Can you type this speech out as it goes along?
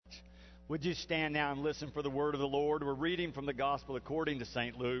Would you stand now and listen for the word of the Lord? We're reading from the Gospel according to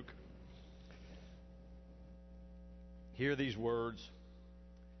St. Luke. Hear these words.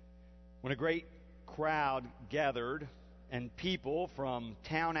 When a great crowd gathered and people from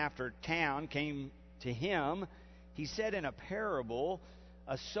town after town came to him, he said in a parable,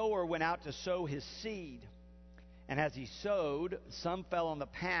 a sower went out to sow his seed. And as he sowed, some fell on the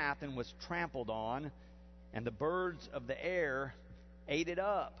path and was trampled on, and the birds of the air ate it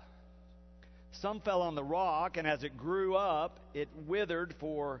up. Some fell on the rock, and as it grew up, it withered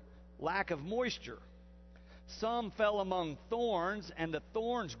for lack of moisture. Some fell among thorns, and the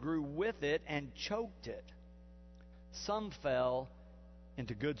thorns grew with it and choked it. Some fell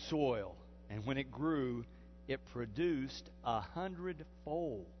into good soil, and when it grew, it produced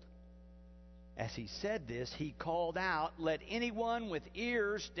 100-fold. As he said this, he called out, "Let anyone with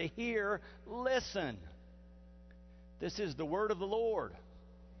ears to hear listen." This is the word of the Lord.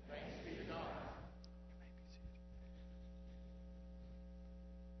 Thanks be to God.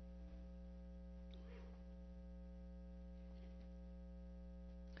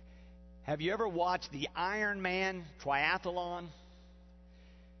 Have you ever watched the Ironman triathlon?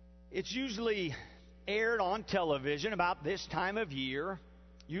 It's usually aired on television about this time of year,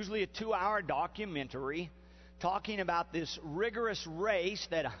 usually a 2-hour documentary talking about this rigorous race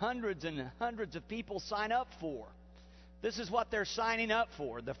that hundreds and hundreds of people sign up for. This is what they're signing up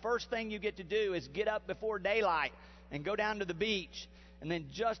for. The first thing you get to do is get up before daylight and go down to the beach. And then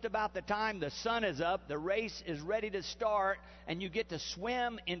just about the time the sun is up, the race is ready to start, and you get to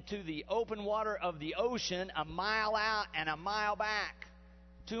swim into the open water of the ocean a mile out and a mile back.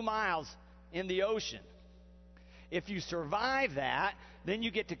 2 miles in the ocean. If you survive that, then you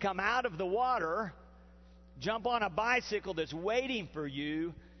get to come out of the water, jump on a bicycle that's waiting for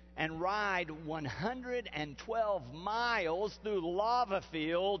you, and ride 112 miles through lava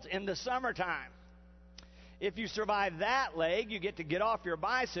fields in the summertime. If you survive that leg, you get to get off your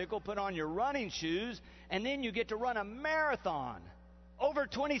bicycle, put on your running shoes, and then you get to run a marathon, over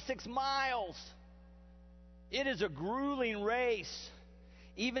 26 miles. It is a grueling race.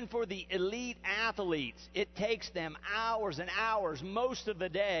 Even for the elite athletes, it takes them hours and hours, most of the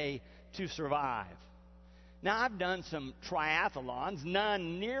day, to survive. Now, I've done some triathlons,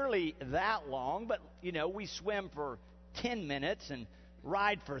 none nearly that long, but, we swim for 10 minutes and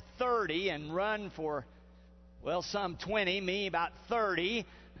ride for 30 and run for, some 20, me about 30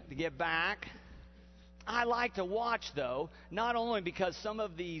 to get back. I like to watch, though, not only because some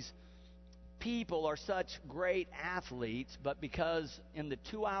of these people are such great athletes, but because in the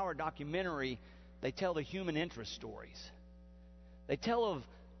 2-hour documentary, they tell the human interest stories. They tell of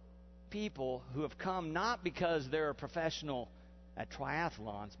people who have come not because they're a professional at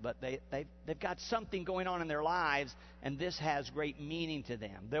triathlons, but they've got something going on in their lives, and this has great meaning to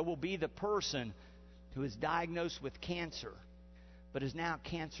them. There will be the person who is diagnosed with cancer, but is now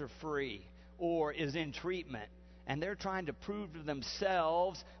cancer-free or is in treatment. And they're trying to prove to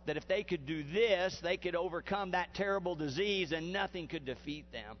themselves that if they could do this, they could overcome that terrible disease and nothing could defeat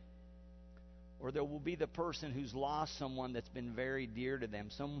them. Or there will be the person who's lost someone that's been very dear to them,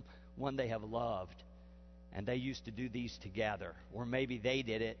 someone they have loved, and they used to do these together. Or maybe they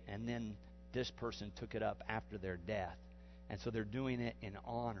did it and then this person took it up after their death. And so they're doing it in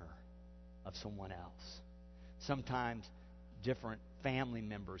honor of someone else. Sometimes different family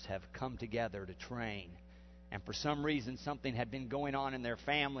members have come together to train. And for some reason, something had been going on in their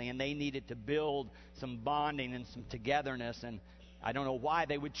family, and they needed to build some bonding and some togetherness. And I don't know why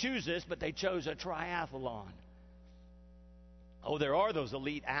they would choose this, but they chose a triathlon. Oh, there are those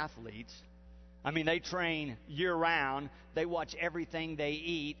elite athletes. They train year-round. They watch everything they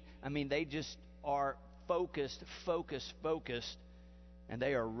eat. They just are focused, and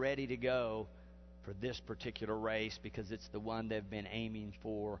they are ready to go for this particular race because it's the one they've been aiming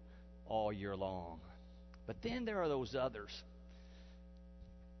for all year long. But then there are those others.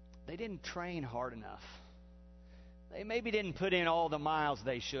 They didn't train hard enough. They maybe didn't put in all the miles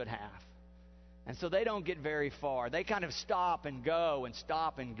they should have. And so they don't get very far. They kind of stop and go and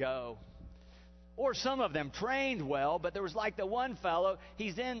stop and go. Or some of them trained well, but there was like the one fellow,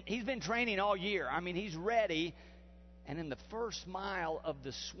 he's been training all year. He's ready. And in the first mile of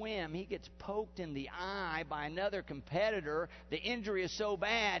the swim, he gets poked in the eye by another competitor. The injury is so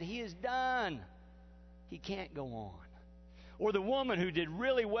bad, he is done. He can't go on. Or the woman who did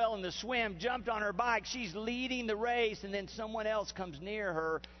really well in the swim jumped on her bike. She's leading the race, and then someone else comes near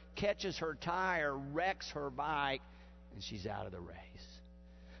her, catches her tire, wrecks her bike, and she's out of the race.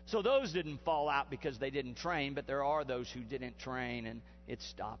 So those didn't fall out because they didn't train, but there are those who didn't train, and it's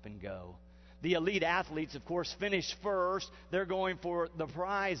stop and go. The elite athletes, of course, finish first. They're going for the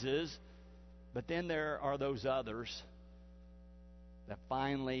prizes. But then there are those others that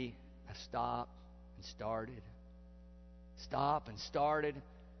finally have stopped and started. Stop and started.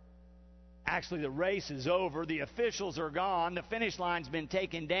 Actually, the race is over. The officials are gone. The finish line's been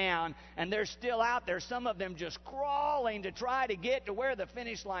taken down. And they're still out there, some of them just crawling to try to get to where the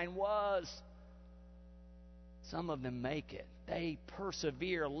finish line was. Some of them make it. They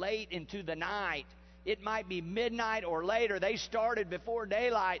persevere late into the night. It might be midnight or later. They started before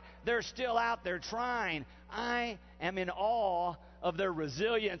daylight. They're still out there trying. I am in awe of their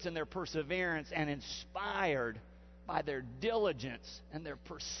resilience and their perseverance, and inspired by their diligence and their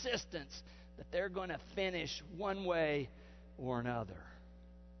persistence that they're going to finish one way or another.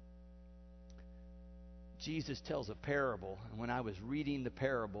 Jesus tells a parable, and when I was reading the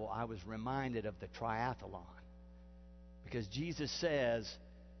parable, I was reminded of the triathlon. Because Jesus says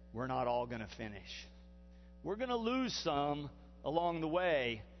we're not all going to finish. We're going to lose some along the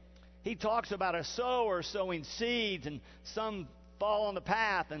way. He talks about a sower sowing seeds, and some fall on the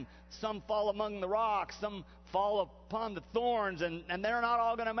path, and some fall among the rocks, some fall upon the thorns, and they're not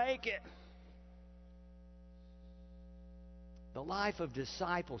all going to make it. The life of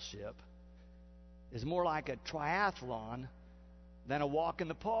discipleship is more like a triathlon than a walk in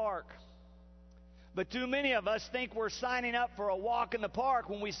the park. But too many of us think we're signing up for a walk in the park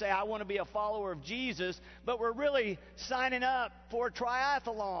when we say, I want to be a follower of Jesus, but we're really signing up for a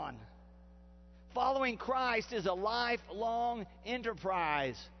triathlon. Following Christ is a lifelong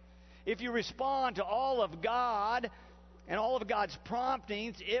enterprise. If you respond to all of God and all of God's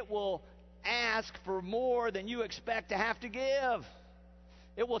promptings, it will ask for more than you expect to have to give.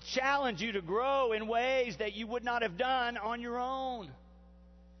 It will challenge you to grow in ways that you would not have done on your own.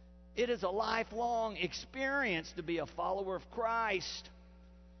 It is a lifelong experience to be a follower of Christ.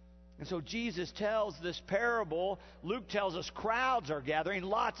 And so Jesus tells this parable. Luke tells us crowds are gathering.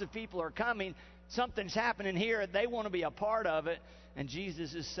 Lots of people are coming. Something's happening here. They want to be a part of it. And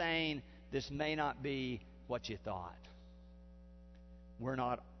Jesus is saying, this may not be what you thought. We're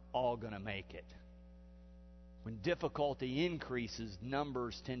not all going to make it. When difficulty increases,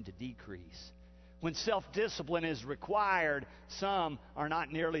 numbers tend to decrease. When self-discipline is required, some are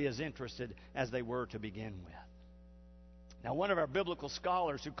not nearly as interested as they were to begin with. Now, one of our biblical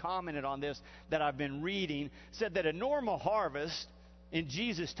scholars who commented on this that I've been reading said that a normal harvest in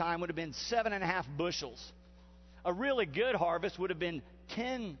Jesus' time would have been 7.5 bushels. A really good harvest would have been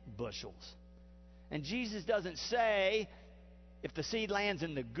 10 bushels. And Jesus doesn't say if the seed lands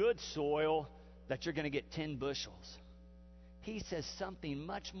in the good soil that you're going to get 10 bushels. He says something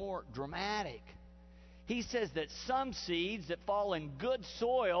much more dramatic. He says that some seeds that fall in good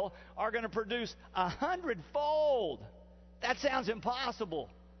soil are going to produce 100-fold. That sounds impossible.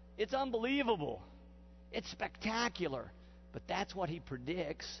 It's unbelievable. It's spectacular. But that's what he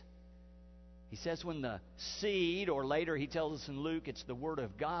predicts. He says when the seed, or later he tells us in Luke, it's the Word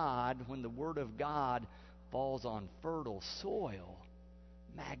of God, when the Word of God falls on fertile soil,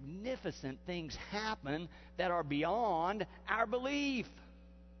 magnificent things happen that are beyond our belief.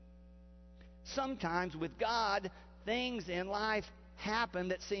 Sometimes with God, things in life happen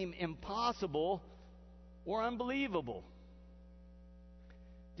that seem impossible or unbelievable.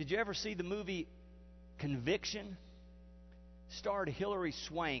 Did you ever see the movie Conviction? Starred Hilary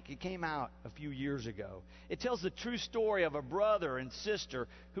Swank. It came out a few years ago. It tells the true story of a brother and sister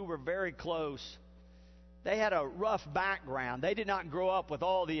who were very close. They had a rough background. They did not grow up with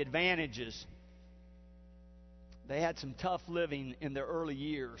all the advantages. They had some tough living in their early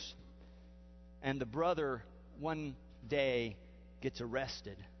years. And the brother one day gets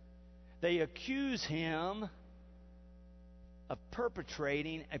arrested. They accuse him of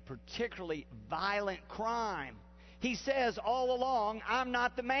perpetrating a particularly violent crime. He says all along, I'm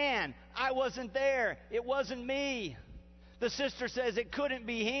not the man. I wasn't there. It wasn't me. The sister says it couldn't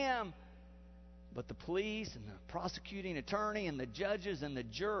be him. But the police and the prosecuting attorney and the judges and the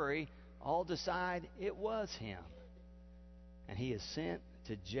jury all decide it was him. And he is sent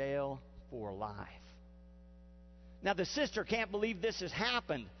to jail for life. Now the sister can't believe this has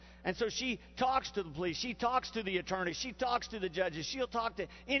happened. And so she talks to the police. She talks to the attorney. She talks to the judges. She'll talk to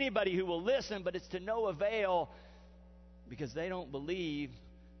anybody who will listen, but it's to no avail because they don't believe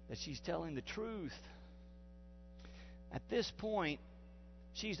that she's telling the truth. At this point,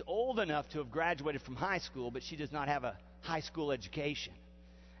 she's old enough to have graduated from high school, but she does not have a high school education.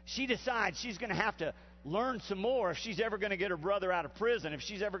 She decides she's going to have to learn some more if she's ever going to get her brother out of prison, if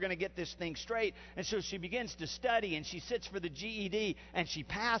she's ever going to get this thing straight. And so she begins to study, and she sits for the GED, and she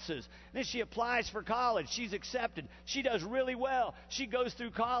passes. Then she applies for college. She's accepted. She does really well. She goes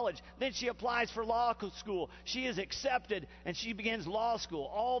through college. Then she applies for law school. She is accepted, and she begins law school,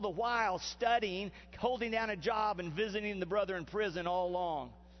 all the while studying, holding down a job, and visiting the brother in prison all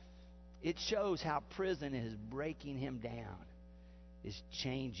along. It shows how prison is breaking him down, is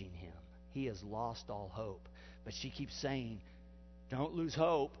changing him. He has lost all hope. But she keeps saying, don't lose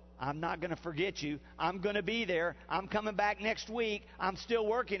hope. I'm not going to forget you. I'm going to be there. I'm coming back next week. I'm still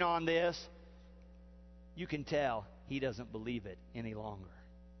working on this. You can tell he doesn't believe it any longer.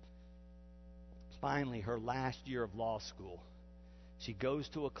 Finally, her last year of law school, she goes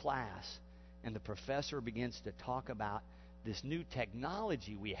to a class, and the professor begins to talk about this new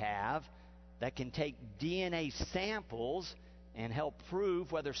technology we have that can take DNA samples and help prove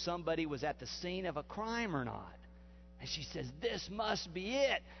whether somebody was at the scene of a crime or not. And she says, this must be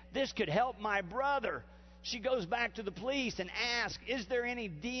it. This could help my brother. She goes back to the police and asks, is there any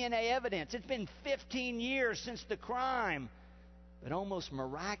DNA evidence? It's been 15 years since the crime. But almost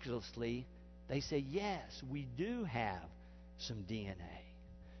miraculously, they say, yes, we do have some DNA.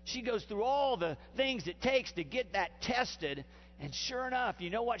 She goes through all the things it takes to get that tested. And sure enough, you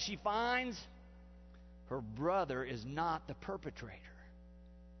know what she finds? Her brother is not the perpetrator.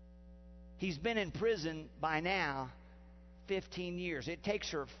 He's been in prison by now 15 years. It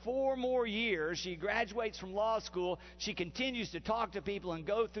takes her 4 more years. She graduates from law school. She continues to talk to people and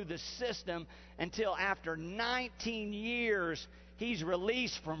go through the system until after 19 years, he's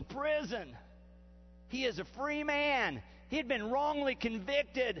released from prison. He is a free man. He had been wrongly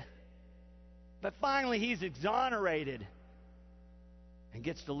convicted. But finally, he's exonerated and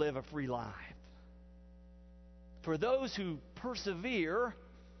gets to live a free life. For those who persevere,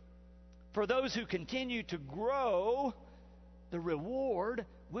 for those who continue to grow, the reward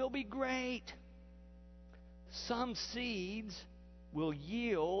will be great. Some seeds will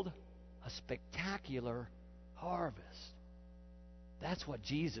yield a spectacular harvest. That's what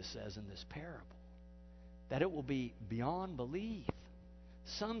Jesus says in this parable, that it will be beyond belief.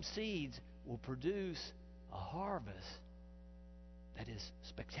 Some seeds will produce a harvest that is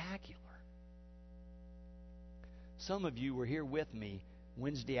spectacular. Some of you were here with me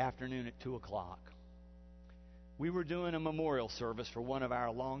Wednesday afternoon at 2 o'clock. We were doing a memorial service for one of our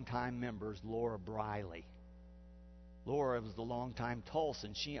longtime members, Laura Briley. Laura was the longtime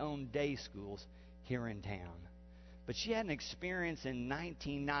Tulsan. She owned day schools here in town. But she had an experience in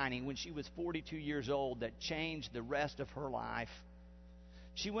 1990 when she was 42 years old that changed the rest of her life.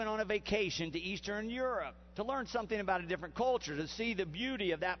 She went on a vacation to Eastern Europe to learn something about a different culture, to see the beauty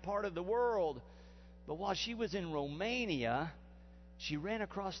of that part of the world. But while she was in Romania, she ran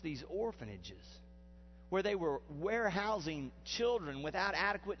across these orphanages where they were warehousing children without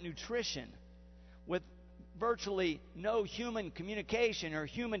adequate nutrition, with virtually no human communication or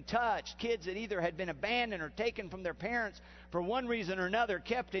human touch. Kids that either had been abandoned or taken from their parents for one reason or another,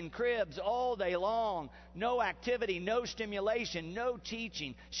 kept in cribs all day long. No activity, no stimulation, no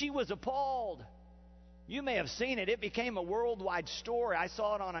teaching. She was appalled. You may have seen it. It became a worldwide story. I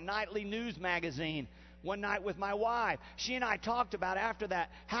saw it on a nightly news magazine one night with my wife. She and I talked about after that,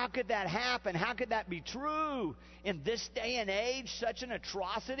 how could that happen? How could that be true? In this day and age, such an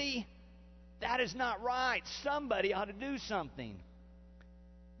atrocity? That is not right. Somebody ought to do something.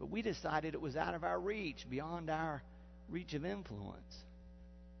 But we decided it was out of our reach, beyond our reach of influence.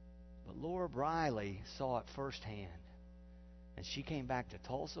 But Laura Briley saw it firsthand. And she came back to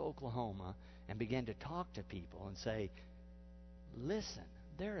Tulsa, Oklahoma, and began to talk to people and say, listen,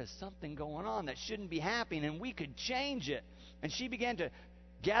 there is something going on that shouldn't be happening, and we could change it. And she began to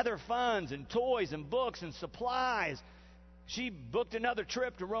gather funds and toys and books and supplies. She booked another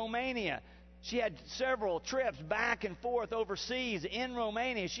trip to Romania. She had several trips back and forth overseas in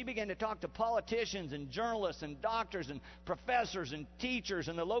Romania. She began to talk to politicians and journalists and doctors and professors and teachers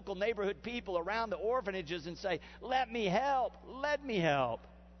and the local neighborhood people around the orphanages and say, let me help, let me help.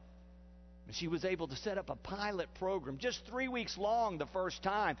 And she was able to set up a pilot program, just 3 weeks long the first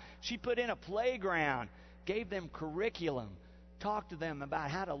time. She put in a playground, gave them curriculum, talked to them about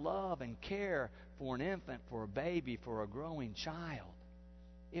how to love and care for an infant, for a baby, for a growing child.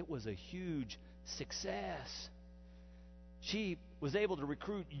 It was a huge success. She was able to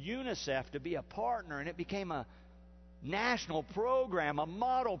recruit UNICEF to be a partner, and it became a national program, a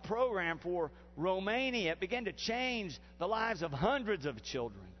model program for Romania. It began to change the lives of hundreds of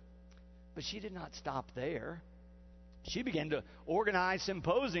children. But she did not stop there. She began to organize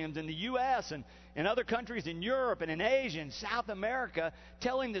symposiums in the U.S. and in other countries in Europe and in Asia and South America,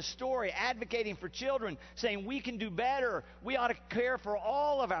 telling the story, advocating for children, saying we can do better. We ought to care for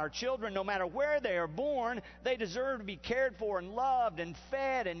all of our children, no matter where they are born. They deserve to be cared for and loved and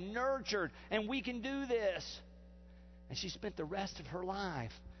fed and nurtured, and we can do this. And she spent the rest of her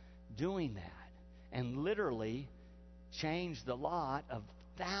life doing that and literally changed the lot of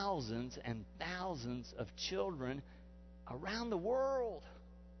thousands and thousands of children around the world.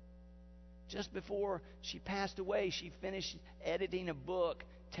 Just before she passed away, she finished editing a book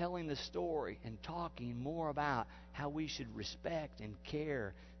telling the story and talking more about how we should respect and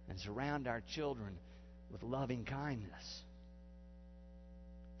care and surround our children with loving kindness.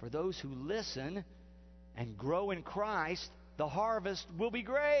 For those who listen and grow in Christ, the harvest will be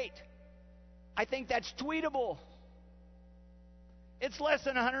great. I think that's tweetable. It's less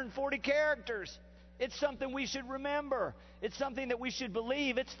than 140 characters. It's something we should remember. It's something that we should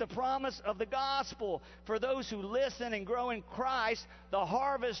believe. It's the promise of the gospel. For those who listen and grow in Christ, the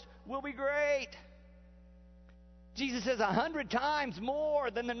harvest will be great. Jesus says 100 times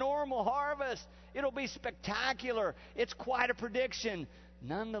more than the normal harvest. It'll be spectacular. It's quite a prediction.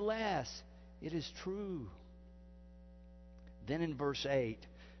 Nonetheless, it is true. Then in verse 8,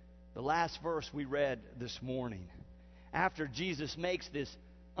 the last verse we read this morning, after Jesus makes this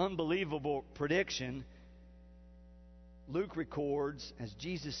unbelievable prediction, Luke records, as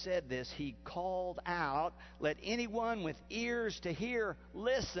Jesus said this, he called out, "Let anyone with ears to hear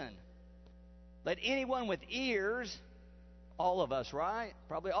listen." Let anyone with ears, all of us, right?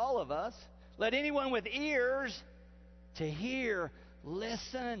 Probably all of us. Let anyone with ears to hear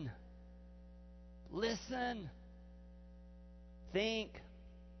listen. Listen. Think.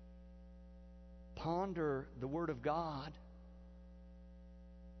 Ponder the Word of God.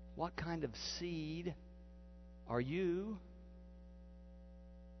 What kind of seed are you?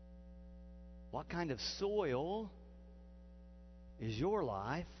 What kind of soil is your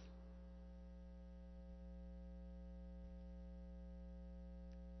life?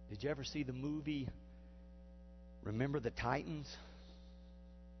 Did you ever see the movie Remember the Titans?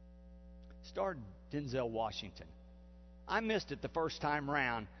 Starred Denzel Washington. I missed it the first time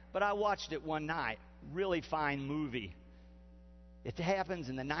round, but I watched it one night. Really fine movie. It happens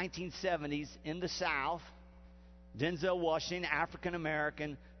in the 1970s in the South. Denzel Washington, African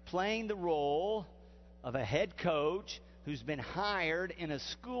American, playing the role of a head coach who's been hired in a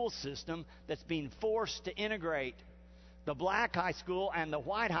school system that's being forced to integrate. The black high school and the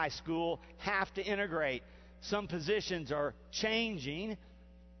white high school have to integrate. Some positions are changing.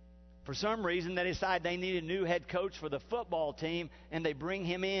 For some reason, they decide they need a new head coach for the football team, and they bring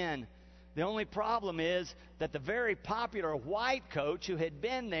him in. The only problem is that the very popular white coach who had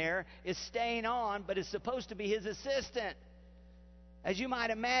been there is staying on, but is supposed to be his assistant. As you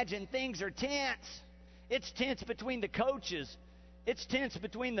might imagine, things are tense. It's tense between the coaches. It's tense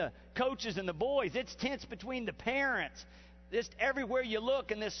between the coaches and the boys. It's tense between the parents. Just everywhere you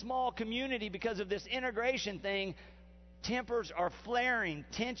look in this small community, because of this integration thing, tempers are flaring.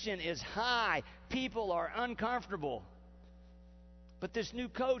 Tension is high. People are uncomfortable. But this new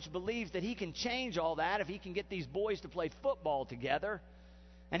coach believes that he can change all that if he can get these boys to play football together.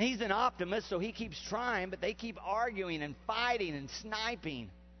 And he's an optimist, so he keeps trying, but they keep arguing and fighting and sniping.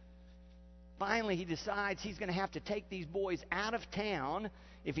 Finally, he decides he's going to have to take these boys out of town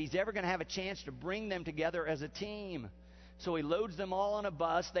if he's ever going to have a chance to bring them together as a team. So he loads them all on a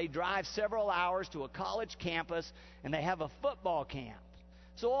bus. They drive several hours to a college campus, and they have a football camp.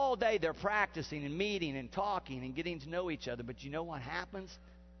 So all day they're practicing and meeting and talking and getting to know each other. But you know what happens?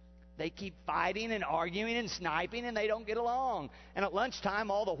 They keep fighting and arguing and sniping, and they don't get along. And at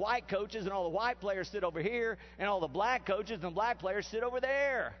lunchtime, all the white coaches and all the white players sit over here, and all the black coaches and black players sit over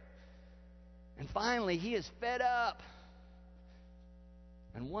there. And finally, he is fed up.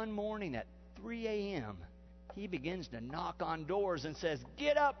 And one morning at 3 a.m., he begins to knock on doors and says,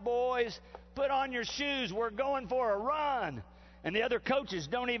 "Get up, boys. Put on your shoes. We're going for a run." And the other coaches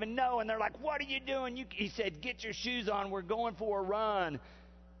don't even know, and they're like, "What are you doing?" He said, "Get your shoes on. We're going for a run."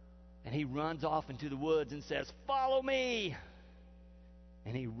 And he runs off into the woods and says, "Follow me."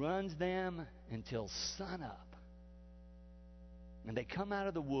 And he runs them until sunup. And they come out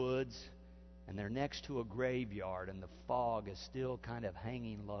of the woods, and they're next to a graveyard, and the fog is still kind of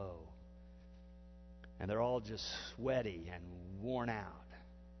hanging low. And they're all just sweaty and worn out.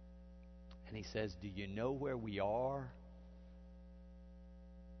 And he says, "Do you know where we are?"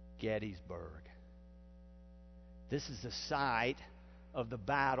 Gettysburg. This is the site of the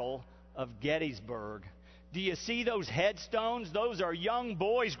Battle of Gettysburg. Do you see those headstones? Those are young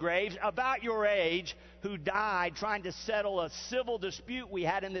boys' graves about your age who died trying to settle a civil dispute we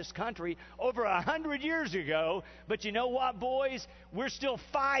had in this country over 100 years ago. But you know what, boys? We're still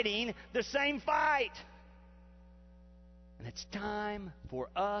fighting the same fight. And it's time for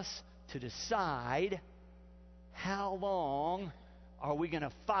us to decide how long are we going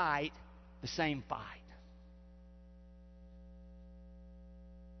to fight the same fight.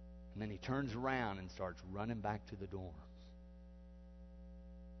 And then he turns around and starts running back to the dorms.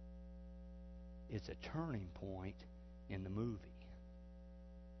 It's a turning point in the movie.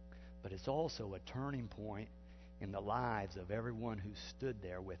 But it's also a turning point in the lives of everyone who stood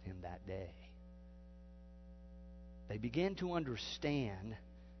there with him that day. They begin to understand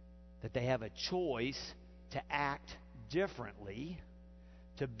that they have a choice to act differently,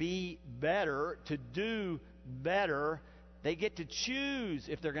 to be better, to do better. They get to choose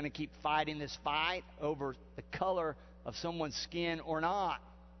if they're going to keep fighting this fight over the color of someone's skin or not.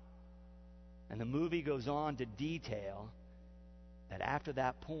 And the movie goes on to detail that after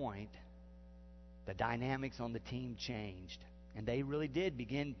that point, the dynamics on the team changed. And they really did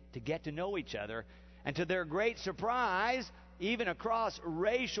begin to get to know each other. And to their great surprise, even across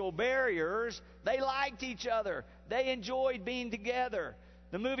racial barriers, they liked each other. They enjoyed being together.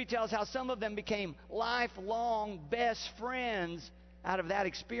 The movie tells how some of them became lifelong best friends out of that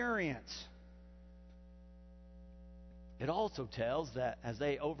experience. It also tells that as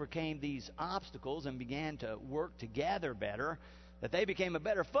they overcame these obstacles and began to work together better, that they became a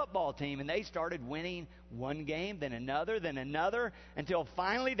better football team, and they started winning one game, then another, until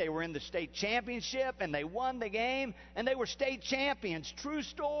finally they were in the state championship, and they won the game, and they were state champions. True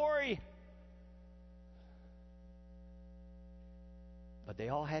story. But they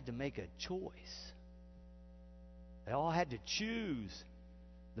all had to make a choice. They all had to choose.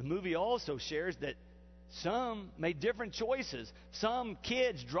 The movie also shares that some made different choices. Some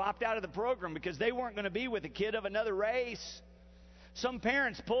kids dropped out of the program because they weren't going to be with a kid of another race. Some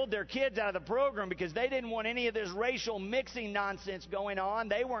parents pulled their kids out of the program because they didn't want any of this racial mixing nonsense going on.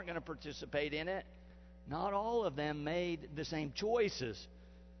 They weren't going to participate in it. Not all of them made the same choices.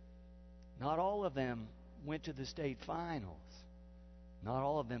 Not all of them went to the state finals. Not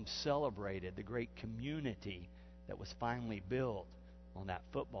all of them celebrated the great community that was finally built on that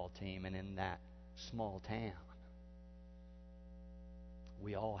football team and in that small town.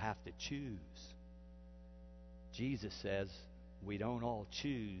 We all have to choose. Jesus says we don't all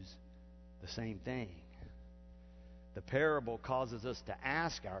choose the same thing. The parable causes us to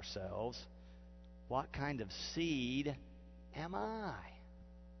ask ourselves, what kind of seed am I?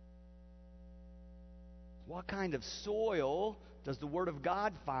 What kind of soil does the Word of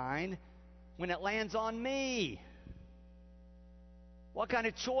God find when it lands on me? What kind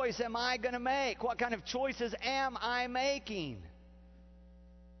of choice am I going to make? What kind of choices am I making?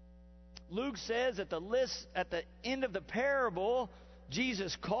 Luke says at the end of the parable,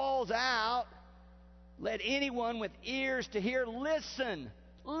 Jesus calls out, let anyone with ears to hear listen.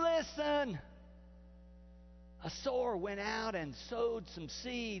 Listen. A sower went out and sowed some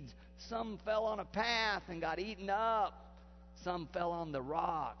seeds. Some fell on a path and got eaten up. Some fell on the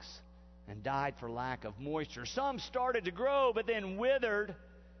rocks and died for lack of moisture. Some started to grow but then withered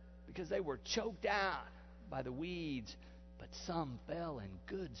because they were choked out by the weeds. But some fell in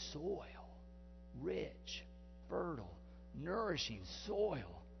good soil, rich, fertile, nourishing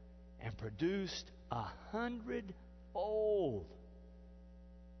soil, and produced 100-fold.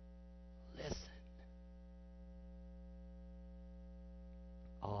 Listen.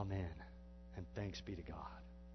 Amen. And thanks be to God.